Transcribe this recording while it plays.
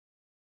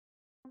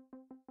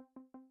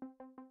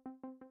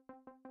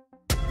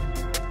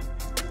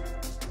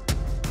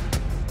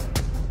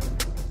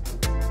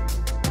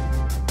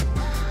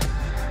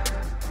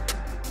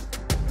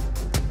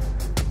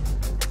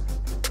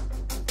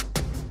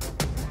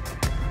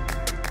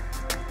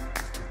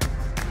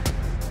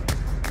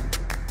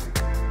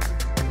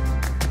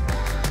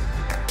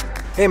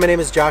Hey, my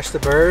name is Josh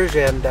Theberge,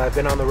 and I've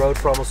been on the road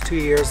for almost 2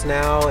 years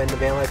now in the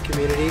Vanlife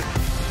community.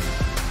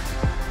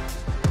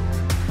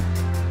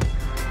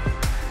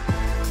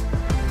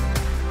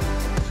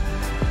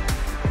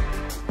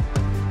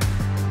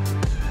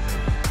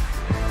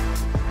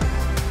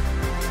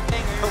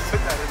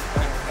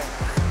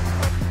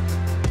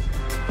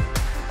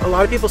 A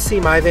lot of people see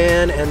my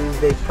van and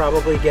they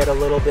probably get a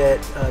little bit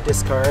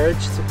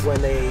discouraged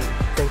when they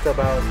think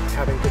about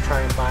having to try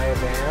and buy a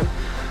van,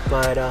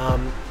 but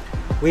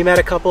we met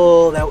a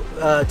couple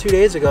that 2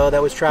 days ago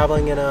that was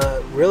traveling in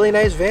a really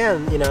nice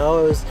van. You know,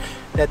 it was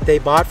that they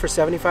bought for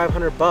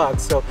 $7,500.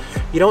 So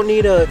you don't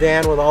need a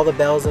van with all the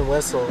bells and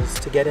whistles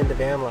to get into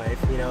van life.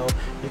 You know,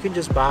 you can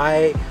just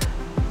buy,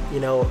 you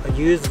know, a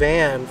used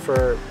van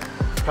for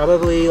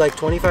probably like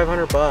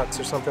 $2,500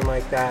 or something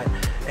like that,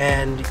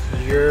 and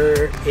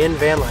you're in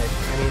van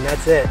life. I mean,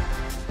 that's it.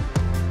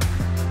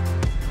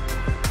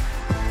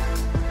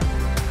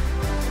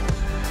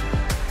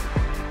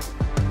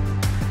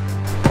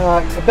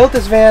 I built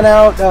this van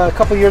out a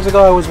couple years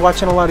ago. I was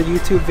watching a lot of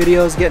YouTube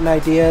videos, getting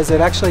ideas.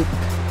 It actually,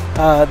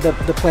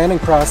 the planning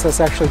process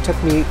actually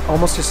took me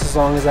almost just as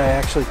long as I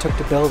actually took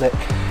to build it.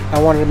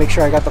 I wanted to make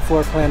sure I got the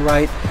floor plan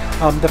right.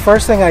 The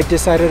first thing I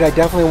decided I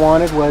definitely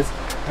wanted was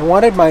I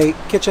wanted my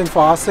kitchen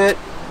faucet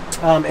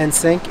and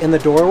sink in the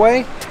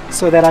doorway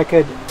so that I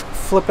could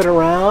flip it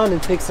around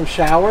and take some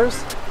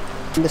showers.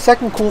 And the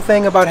second cool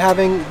thing about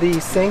having the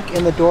sink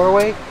in the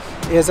doorway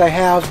is I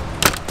have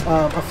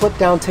a flip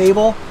down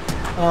table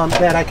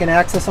that I can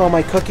access all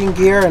my cooking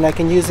gear, and I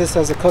can use this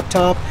as a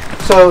cooktop.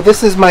 So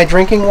this is my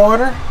drinking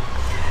water.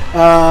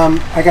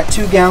 I got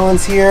 2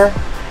 gallons here,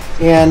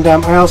 and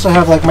I also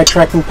have like my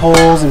trekking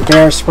poles and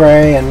bear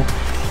spray and,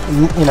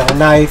 you know,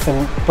 knife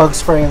and bug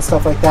spray and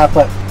stuff like that.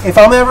 But if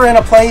I'm ever in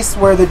a place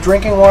where the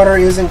drinking water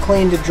isn't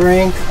clean to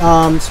drink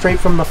straight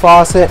from the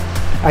faucet,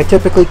 I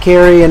typically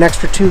carry an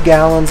extra 2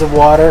 gallons of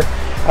water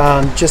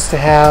just to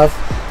have,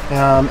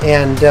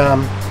 and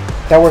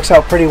that works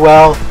out pretty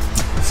well.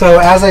 So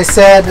as I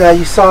said,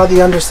 you saw the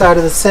underside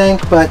of the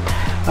sink, but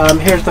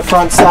here's the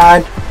front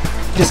side.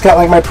 Just got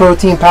like my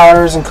protein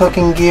powders and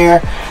cooking gear.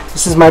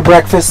 This is my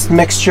breakfast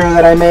mixture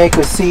that I make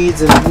with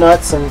seeds and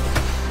nuts and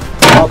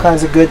all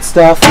kinds of good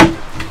stuff.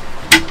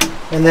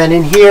 And then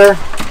in here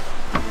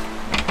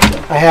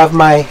I have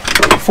my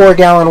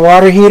 4-gallon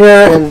water heater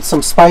and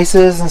some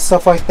spices and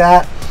stuff like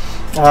that.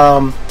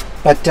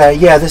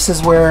 Yeah, this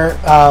is where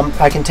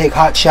I can take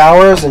hot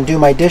showers and do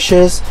my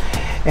dishes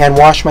and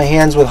wash my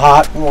hands with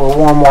hot or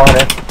warm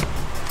water.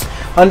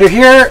 Under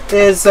here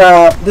is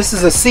this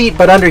is a seat,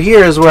 but under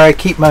here is where I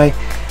keep my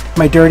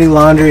dirty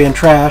laundry and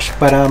trash.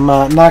 But I'm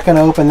not going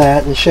to open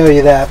that and show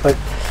you that. But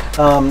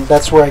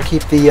that's where I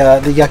keep the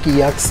yucky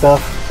yuck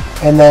stuff.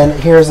 And then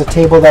here's a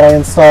table that I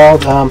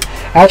installed. I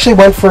actually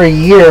went for a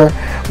year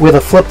with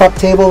a flip-up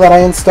table that I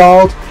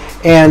installed,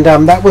 and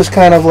that was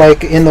kind of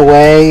like in the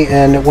way,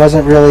 and it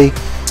wasn't really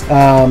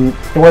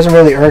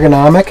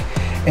ergonomic.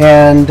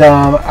 And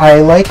I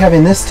like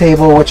having this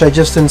table, which I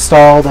just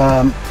installed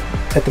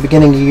at the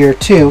beginning of year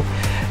 2,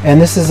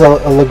 and this is a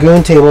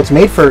lagoon table.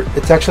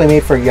 It's actually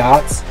made for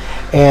yachts,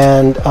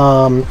 and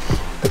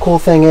the cool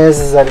thing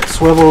is that it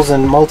swivels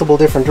in multiple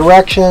different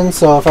directions.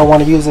 So if I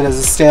want to use it as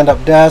a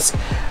stand-up desk,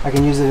 I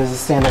can use it as a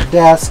stand-up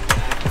desk.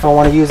 If I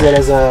want to use it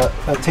as a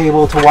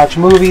table to watch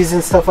movies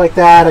and stuff like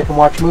that, I can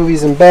watch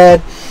movies in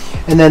bed.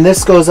 And then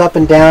this goes up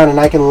and down, and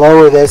I can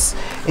lower this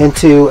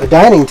into a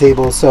dining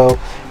table, so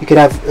you could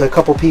have a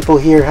couple people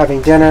here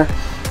having dinner.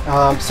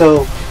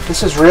 So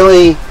this is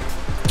really,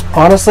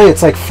 honestly,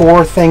 it's like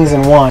 4 things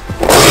in one.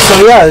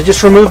 So yeah, I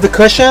just remove the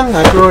cushion,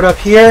 I throw it up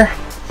here,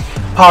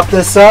 pop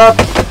this up,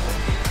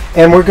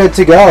 and we're good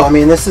to go. I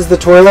mean, this is the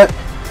toilet.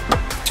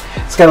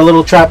 It's got a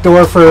little trap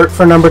door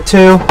for number 2,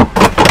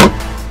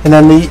 and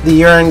then the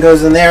urine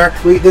goes in there.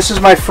 This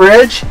is my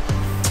fridge.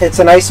 It's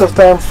an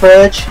isotherm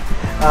fridge.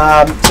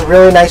 It's a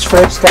really nice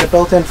fridge. It's got a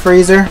built-in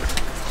freezer,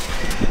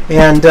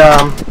 and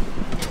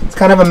it's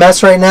kind of a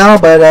mess right now,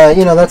 but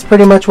you know, that's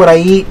pretty much what I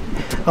eat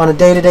on a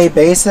day-to-day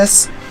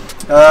basis.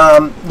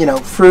 You know,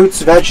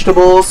 fruits,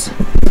 vegetables.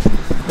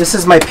 This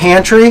is my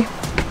pantry.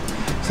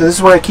 So this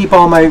is where I keep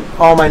all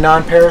my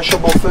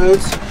non-perishable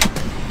foods,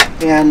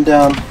 and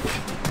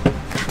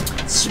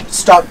it's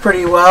stocked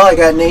pretty well. I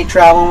got Nate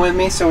traveling with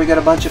me, so we got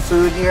a bunch of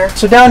food here.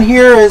 So down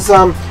here is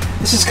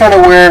this is kind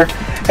of where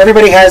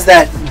everybody has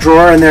that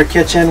drawer in their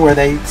kitchen where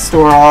they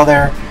store all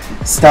their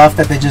stuff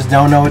that they just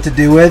don't know what to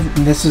do with.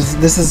 And this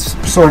is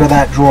sort of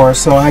that drawer.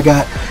 So I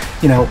got,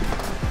 you know,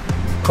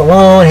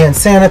 cologne, hand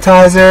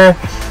sanitizer,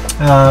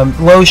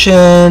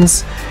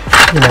 lotions,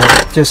 you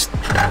know, just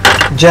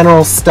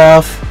general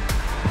stuff,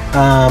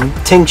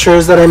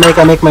 tinctures that I make.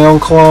 I make my own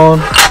cologne,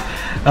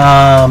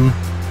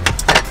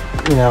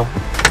 you know,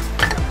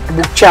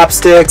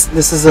 chapsticks.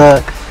 This is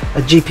a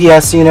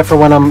GPS unit for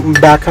when I'm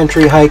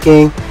backcountry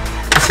hiking.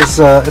 This is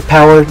a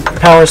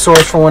power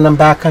source for when I'm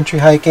backcountry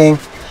hiking.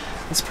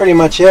 That's pretty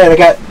much it. I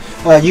got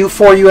 4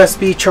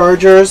 USB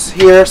chargers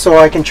here, so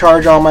I can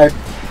charge all my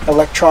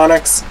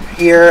electronics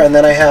here, and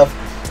then I have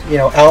you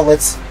know,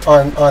 outlets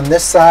on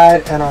this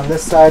side and on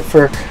this side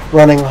for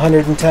running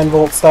 110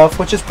 volt stuff,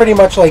 which is pretty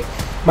much like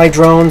my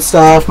drone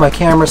stuff, my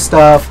camera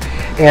stuff,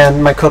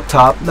 and my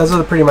cooktop. Those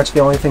are pretty much the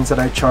only things that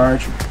I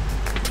charge.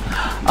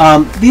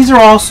 These are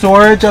all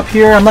storage up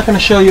here. I'm not going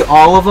to show you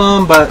all of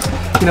them, but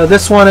you know,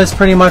 this one is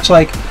pretty much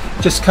like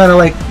just kind of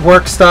like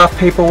work stuff,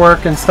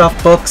 paperwork and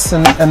stuff, books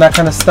and that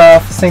kind of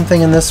stuff. Same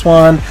thing in this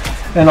one,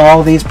 and all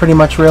of these pretty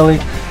much really.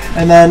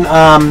 And then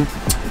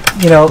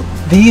you know,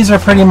 these are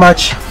pretty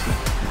much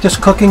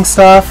just cooking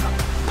stuff,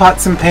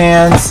 pots and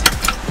pans,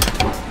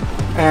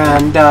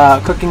 and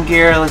cooking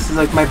gear. This is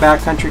like my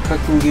backcountry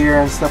cooking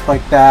gear and stuff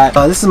like that.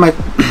 This is my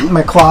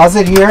my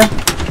closet here.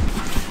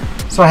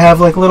 So I have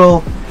like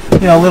little,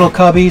 you know, little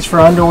cubbies for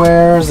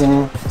underwears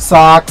and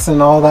socks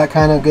and all that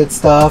kind of good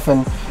stuff.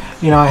 And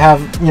you know, I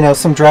have, you know,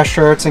 some dress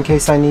shirts in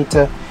case I need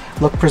to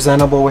look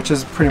presentable, which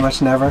is pretty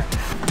much never.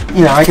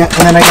 You know, and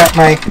then I got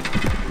my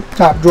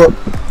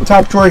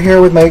top drawer here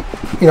with my,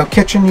 you know,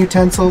 kitchen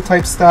utensil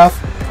type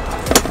stuff.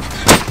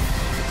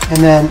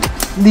 And then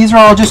these are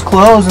all just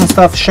clothes and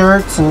stuff,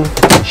 shirts and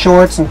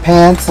shorts and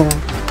pants. And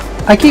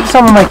I keep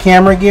some of my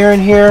camera gear in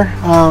here,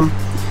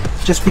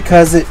 just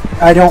because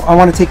I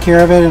want to take care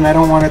of it, and I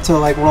don't want it to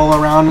like roll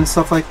around and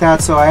stuff like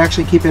that. So I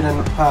actually keep it in.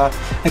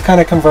 I kind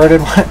of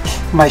converted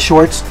my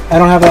shorts. I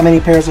don't have that many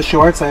pairs of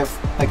shorts. I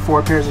have like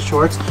 4 pairs of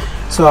shorts.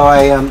 So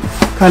I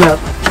kind of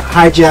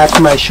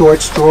hijacked my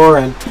shorts drawer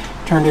and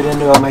turned it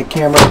into my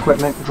camera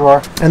equipment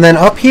drawer. And then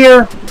up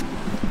here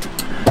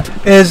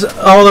is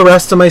all the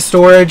rest of my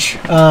storage.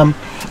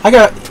 I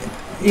got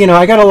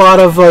a lot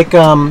of like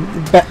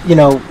you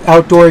know,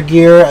 outdoor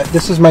gear.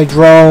 This is my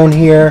drone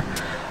here.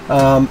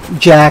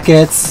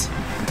 Jackets,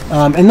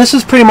 and this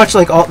is pretty much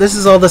like all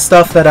the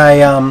stuff that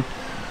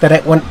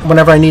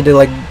whenever I need to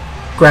like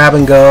grab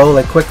and go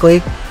like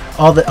quickly,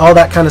 all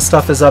that kind of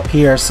stuff is up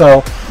here.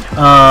 So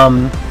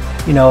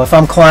you know, if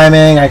I'm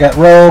climbing, I got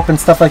rope and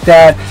stuff like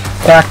that.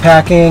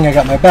 Backpacking, I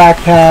got my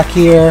backpack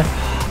here,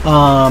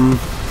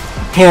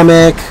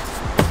 hammock,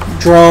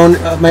 drone,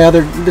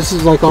 this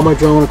is like all my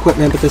drone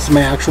equipment, but this is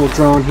my actual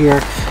drone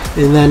here.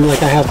 And then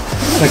like I have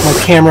like my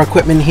camera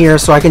equipment here,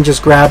 so I can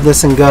just grab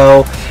this and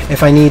go.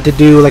 If I need to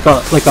do like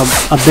a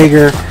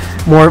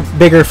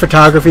bigger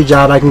photography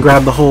job, I can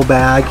grab the whole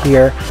bag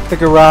here. The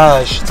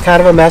garage, it's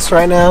kind of a mess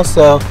right now,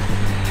 so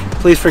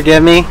please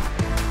forgive me.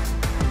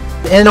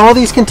 In all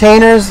these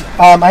containers,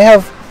 I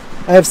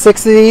have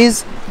 6 of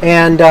these,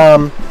 and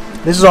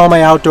this is all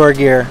my outdoor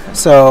gear.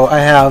 So I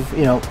have,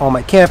 you know, all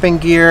my camping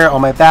gear, all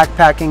my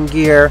backpacking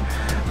gear,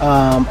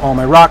 all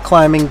my rock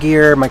climbing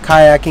gear, my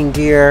kayaking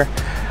gear,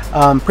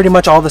 pretty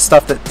much all the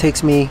stuff that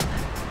takes me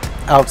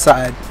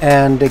outside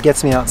and it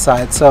gets me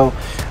outside. So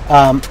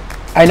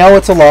I know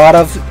it's a lot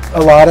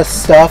of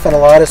stuff and a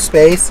lot of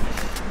space,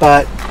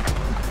 but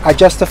I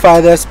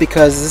justify this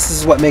because this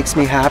is what makes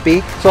me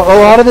happy. So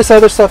a lot of this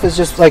other stuff is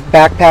just like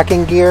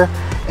backpacking gear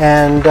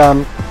and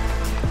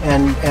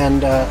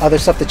other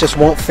stuff that just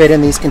won't fit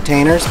in these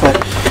containers. But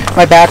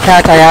my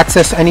backpack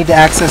I need to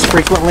access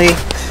frequently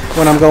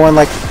when I'm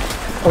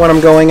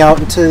going out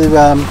into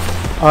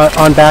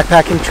on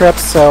backpacking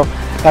trips. So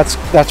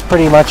that's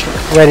pretty much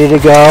ready to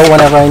go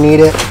whenever I need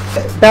it.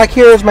 Back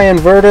here is my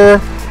inverter,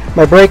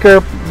 my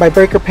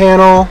breaker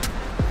panel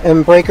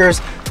and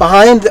breakers.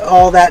 Behind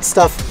all that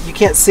stuff, you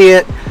can't see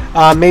it.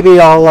 Maybe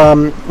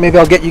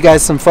I'll get you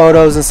guys some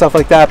photos and stuff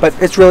like that, but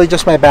it's really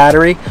just my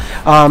battery.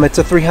 It's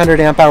a 300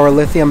 amp hour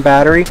lithium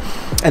battery,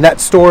 and that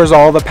stores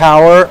all the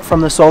power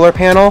from the solar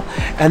panel,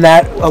 and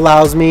that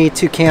allows me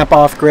to camp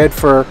off grid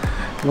for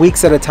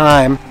weeks at a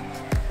time.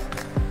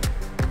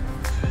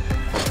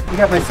 We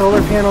got my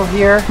solar panel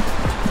here.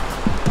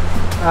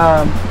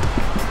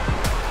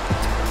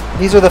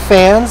 These are the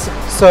fans.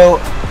 So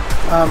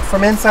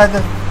from inside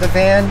the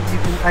van,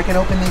 I can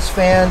open these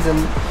fans, and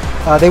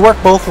they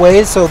work both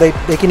ways. So they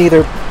can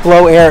either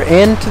blow air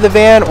into the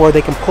van or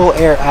they can pull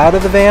air out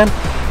of the van.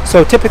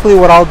 So typically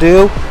what I'll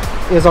do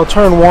is I'll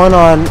turn one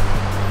on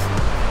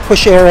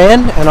push air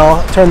in, and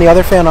I'll turn the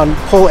other fan on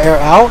pull air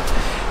out.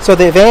 So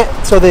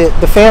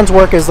the fans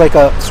work as like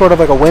a sort of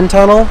like a wind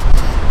tunnel,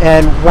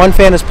 and one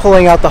fan is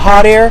pulling out the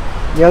hot air,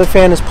 the other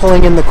fan is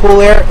pulling in the cool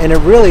air, and it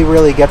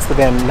really gets the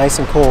van nice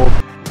and cold.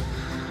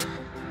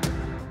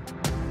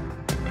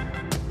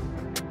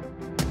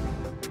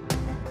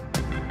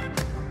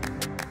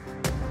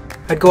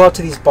 I'd go out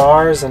to these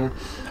bars and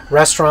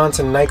restaurants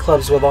and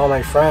nightclubs with all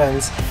my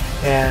friends,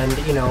 and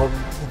you know,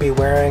 be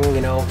wearing,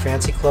 you know,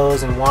 fancy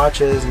clothes and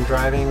watches and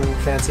driving a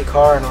fancy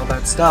car and all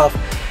that stuff.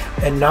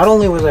 And not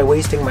only was I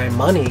wasting my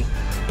money,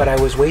 but I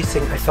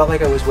felt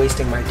like I was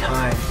wasting my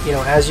time. You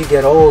know, as you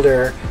get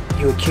older,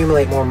 you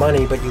accumulate more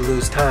money, but you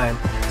lose time.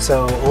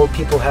 So old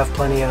people have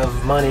plenty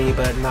of money,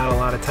 but not a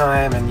lot of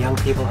time, and young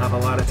people have a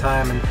lot of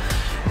time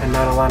and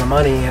not a lot of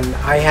money. And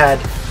I had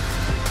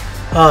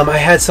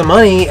some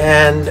money,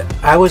 and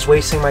I was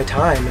wasting my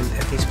time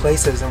at these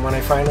places. And when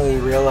I finally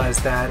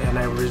realized that, and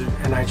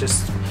I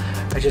just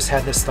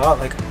had this thought,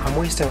 like, I'm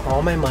wasting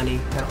all my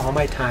money and all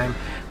my time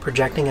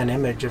projecting an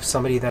image of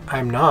somebody that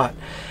I'm not.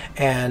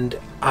 And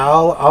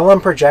all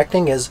I'm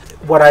projecting is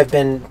what I've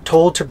been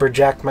told to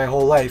project my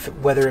whole life,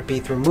 whether it be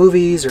through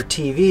movies or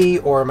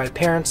TV or my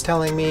parents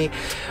telling me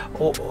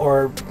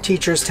or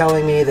teachers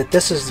telling me that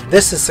this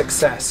is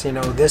success. You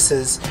know, this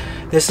is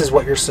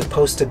what you're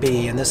supposed to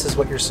be, and this is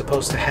what you're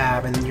supposed to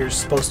have, and you're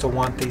supposed to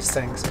want these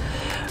things.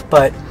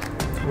 But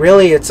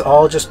really, it's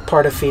all just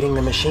part of feeding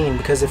the machine,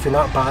 because if you're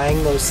not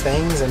buying those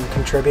things and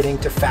contributing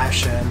to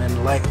fashion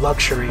and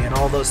luxury and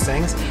all those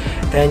things,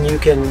 then you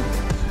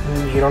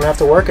don't have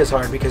to work as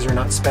hard because you're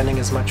not spending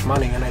as much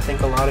money. And I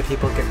think a lot of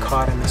people get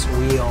caught in this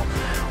wheel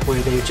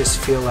where they just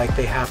feel like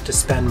they have to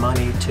spend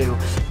money to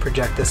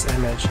project this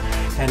image.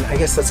 And I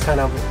guess that's kind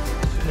of,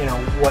 you know,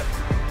 what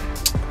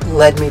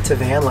led me to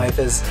Vanlife.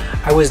 Is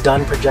I was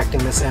done projecting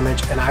this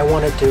image, and I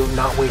wanted to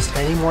not waste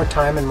any more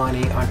time and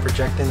money on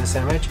projecting this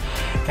image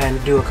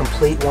and do a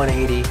complete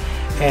 180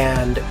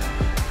 and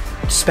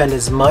spend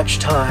as much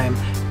time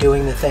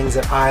doing the things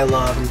that I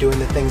love and doing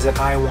the things that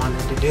I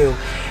wanted to do.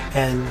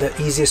 And the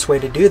easiest way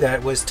to do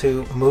that was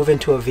to move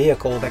into a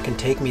vehicle that can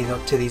take me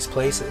to these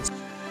places.